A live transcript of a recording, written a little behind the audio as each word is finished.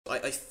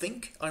I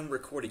think I'm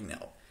recording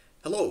now.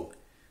 Hello,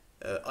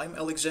 I'm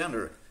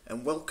Alexander,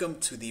 and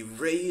welcome to the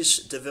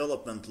RAZE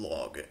development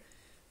log.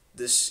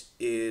 This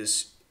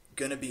is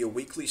gonna be a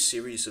weekly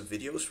series of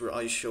videos where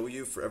I show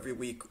you for every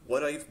week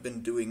what I've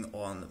been doing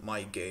on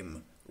my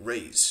game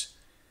RAZE.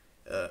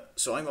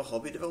 So I'm a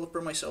hobby developer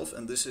myself,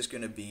 and this is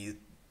gonna be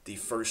the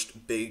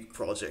first big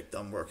project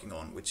I'm working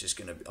on, which is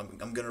gonna be,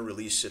 I'm gonna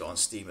release it on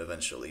Steam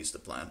eventually, is the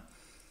plan.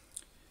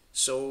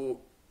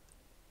 So,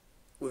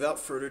 without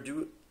further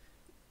ado,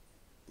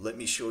 let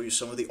me show you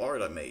some of the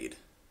art I made.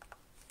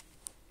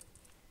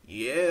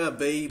 Yeah,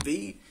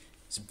 baby!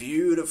 It's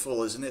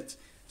beautiful, isn't it?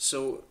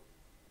 So,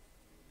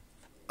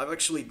 I've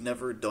actually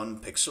never done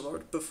pixel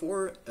art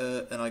before,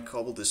 and I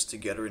cobbled this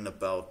together in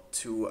about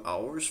 2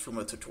 hours from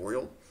a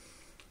tutorial.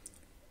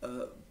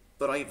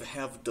 But I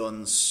have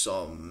done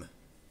some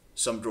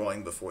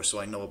drawing before, so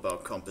I know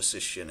about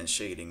composition and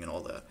shading and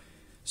all that.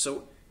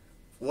 So,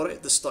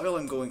 the style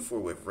I'm going for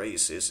with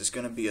RAZE is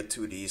going to be a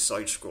 2D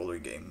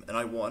side-scroller game, and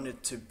I want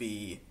it to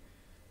be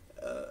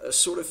a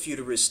sort of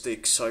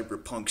futuristic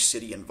cyberpunk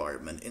city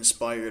environment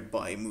inspired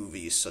by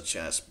movies such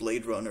as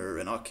Blade Runner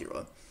and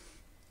Akira.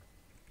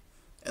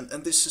 And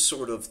this is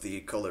sort of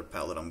the color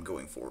palette I'm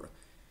going for,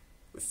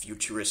 with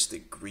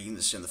futuristic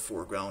greens in the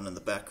foreground, and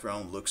the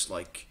background looks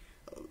like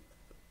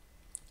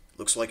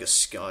a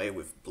sky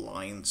with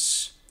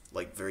blinds,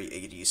 like very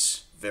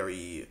 80s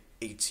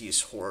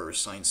horror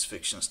science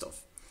fiction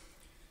stuff.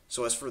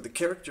 So as for the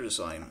character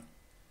design,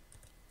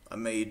 I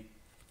made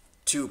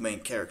 2 main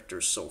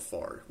characters so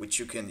far, which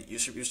you're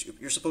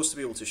supposed to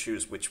be able to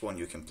choose which one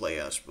you can play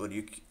as,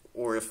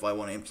 or if I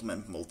want to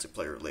implement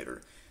multiplayer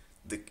later.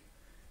 The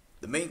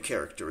main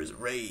character is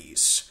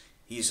RAZE.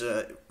 He's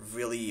a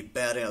really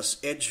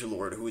badass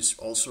edgelord who is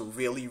also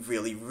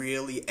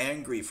really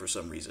angry for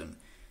some reason.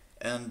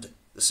 And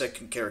the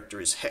second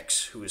character is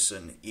Hex, who is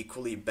an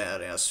equally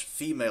badass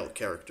female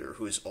character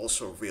who is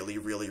also really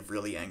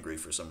angry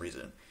for some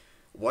reason.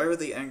 Why are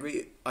they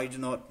angry? I do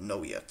not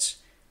know yet.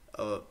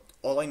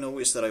 All I know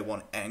is that I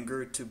want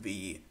anger to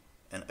be,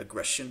 and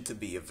aggression to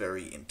be, a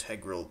very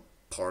integral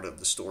part of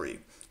the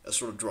story, a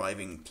sort of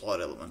driving plot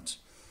element.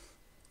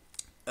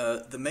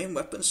 The main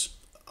weapons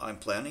I'm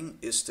planning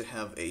is to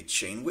have a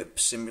chain whip,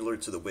 similar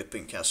to the whip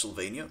in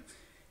Castlevania,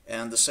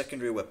 and the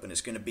secondary weapon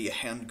is going to be a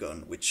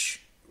handgun,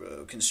 which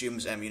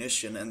consumes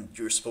ammunition, and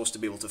you're supposed to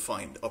be able to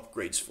find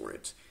upgrades for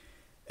it.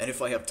 And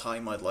if I have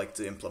time, I'd like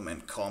to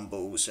implement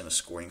combos and a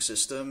scoring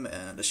system,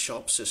 and a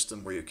shop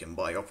system where you can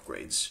buy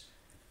upgrades,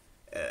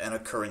 and a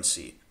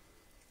currency.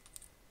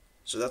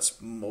 So that's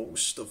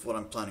most of what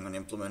I'm planning on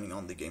implementing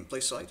on the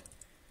gameplay side.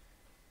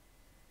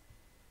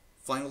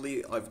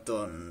 Finally, I've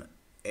done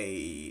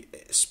a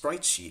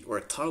sprite sheet or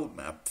a tile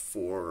map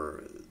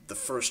for the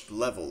first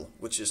level,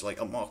 which is like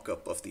a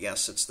mock-up of the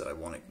assets that I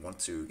want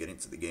to get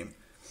into the game.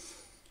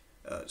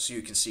 So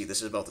you can see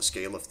this is about the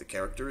scale of the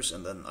characters,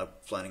 and then I'm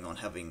planning on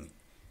having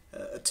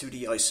a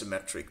 2D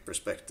isometric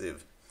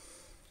perspective.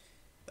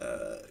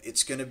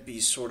 It's gonna be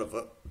sort of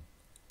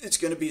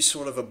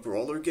a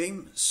brawler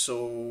game.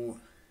 So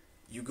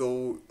you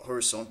go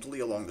horizontally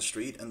along the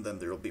street, and then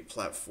there'll be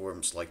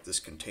platforms like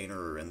this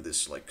container and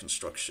this like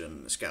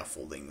construction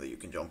scaffolding that you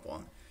can jump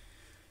on.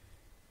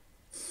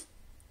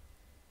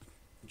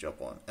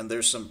 And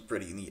there's some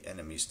pretty neat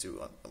enemies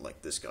too. I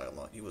like this guy a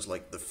lot. He was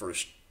like the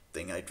first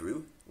thing I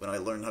drew when I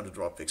learned how to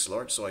draw pixel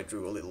art. So I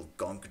drew a little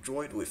gonk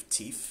droid with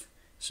teeth.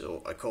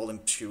 So I call him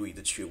Chewy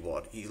the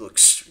Chewbot. He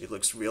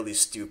looks really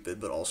stupid,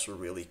 but also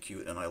really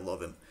cute, and I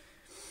love him.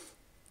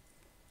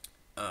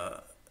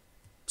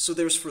 So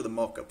there's for the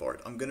mock-up art.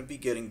 I'm going to be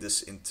getting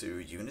this into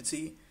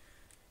Unity,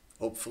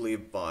 hopefully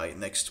by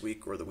next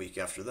week or the week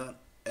after that,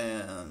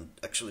 and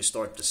actually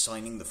start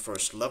designing the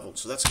first level.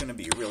 So that's going to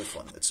be really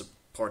fun. It's a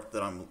part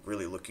that I'm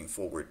really looking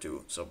forward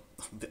to. So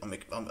the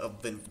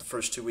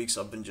first 2 weeks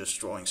I've been just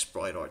drawing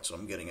sprite art, so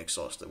I'm getting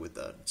exhausted with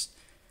that. It's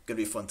going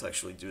to be fun to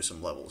actually do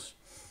some levels.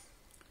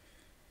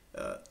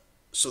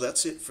 So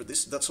that's it for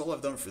this. That's all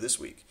I've done for this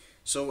week.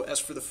 So as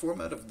for the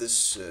format of this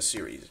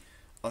series,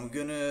 I'm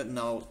gonna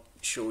now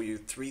show you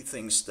 3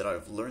 things that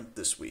I've learned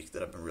this week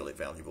that have been really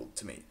valuable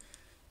to me.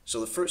 So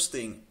the first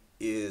thing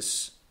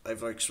is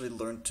I've actually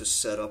learned to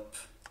set up.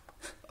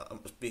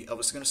 I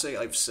was gonna say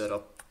I've set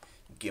up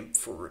GIMP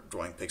for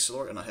drawing pixel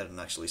art, and I hadn't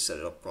actually set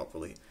it up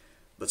properly.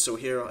 But so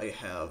here I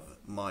have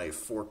my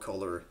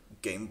 4-color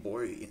Game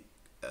Boy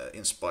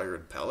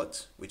inspired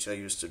palette, which I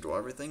used to draw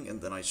everything,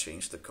 and then I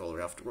changed the color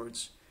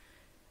afterwards.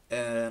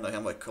 And I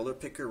have my color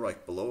picker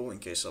right below in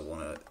case I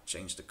want to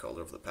change the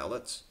color of the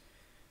palette.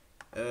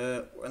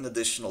 And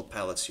additional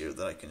palettes here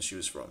that I can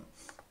choose from.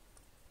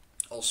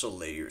 Also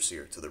layers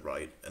here to the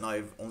right. And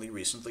I've only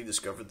recently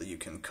discovered that you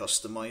can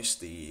customize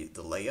the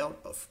layout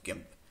of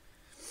GIMP.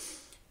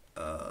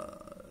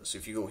 So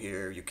if you go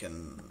here, you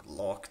can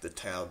lock the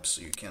tabs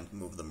so you can't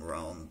move them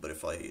around. But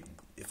if I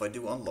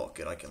do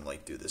unlock it, I can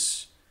like do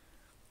this.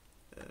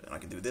 And I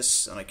can do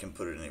this, and I can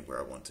put it anywhere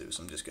I want to.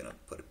 So I'm just gonna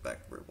put it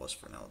back where it was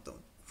for now.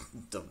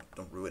 Don't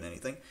ruin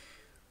anything.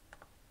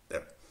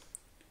 There.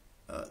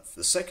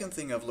 The second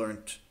thing I've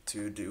learned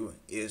to do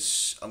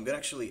is I'm gonna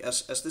actually,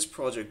 as this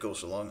project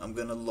goes along, I'm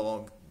gonna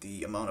log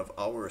the amount of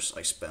hours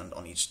I spend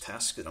on each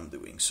task that I'm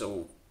doing.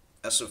 So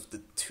as of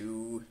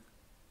 2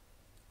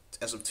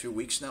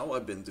 weeks now,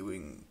 I've been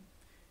doing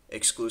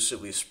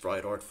exclusively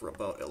sprite art for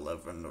about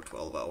 11 or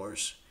 12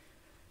 hours.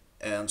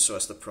 And so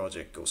as the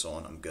project goes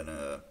on, I'm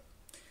gonna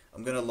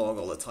log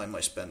all the time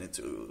I spend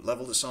into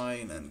level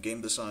design and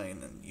game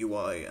design and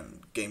UI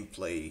and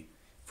gameplay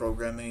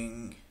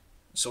programming,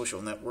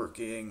 social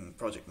networking,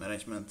 project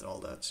management, and all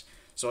that.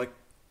 So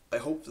I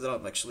hope that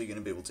I'm actually going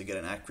to be able to get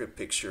an accurate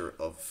picture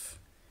of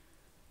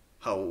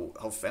how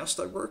fast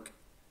I work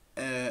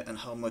and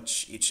how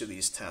much each of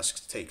these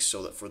tasks takes,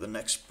 so that for the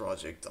next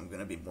project I'm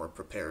going to be more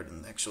prepared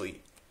and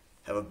actually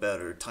have a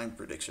better time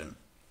prediction.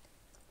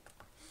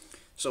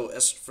 So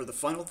as for the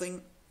final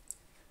thing,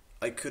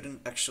 I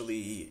couldn't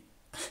actually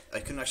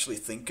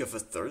think of a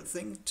third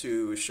thing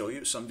to show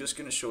you, so I'm just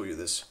going to show you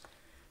this.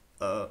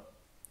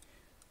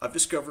 I've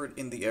discovered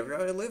in the area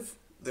I live,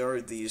 there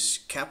are these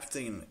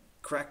Captain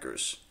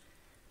crackers,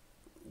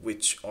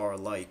 which are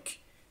like,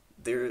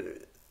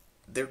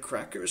 they're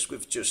crackers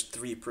with just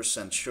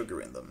 3%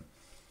 sugar in them.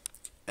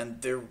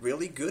 And they're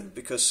really good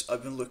because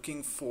I've been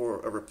looking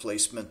for a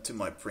replacement to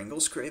my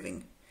Pringles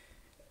craving.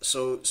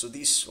 So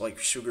these like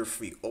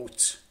sugar-free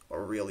oats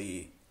are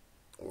really,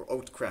 or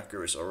oat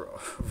crackers are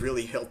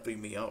really helping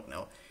me out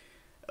now.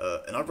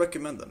 And I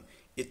recommend them.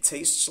 It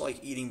tastes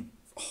like eating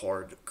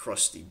hard,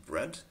 crusty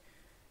bread,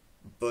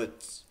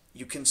 but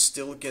you can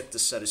still get the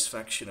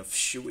satisfaction of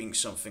chewing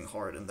something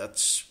hard, and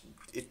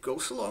it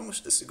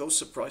goes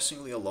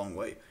surprisingly a long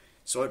way.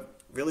 So I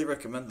really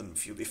recommend them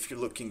if you're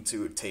looking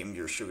to tame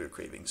your sugar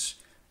cravings.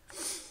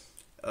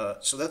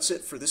 So that's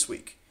it for this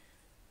week.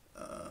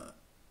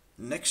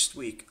 Next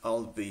week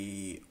I'll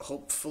be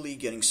hopefully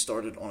getting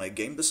started on a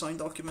game design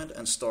document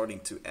and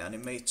starting to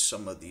animate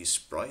some of these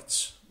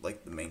sprites,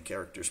 like the main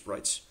character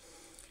sprites,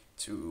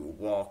 to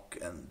walk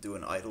and do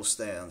an idle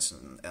stance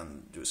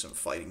and do some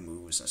fighting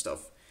moves and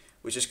stuff,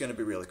 which is going to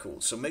be really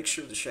cool. So make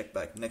sure to check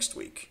back next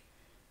week.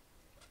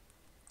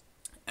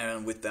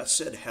 And with that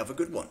said, have a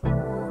good one.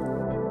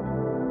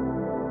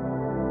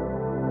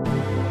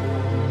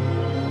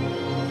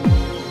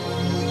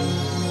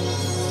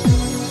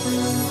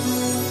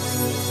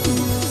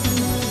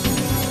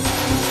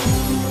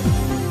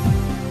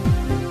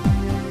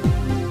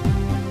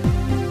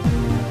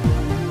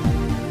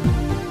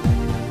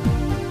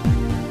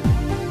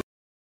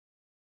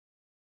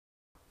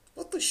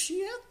 What the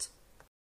shit?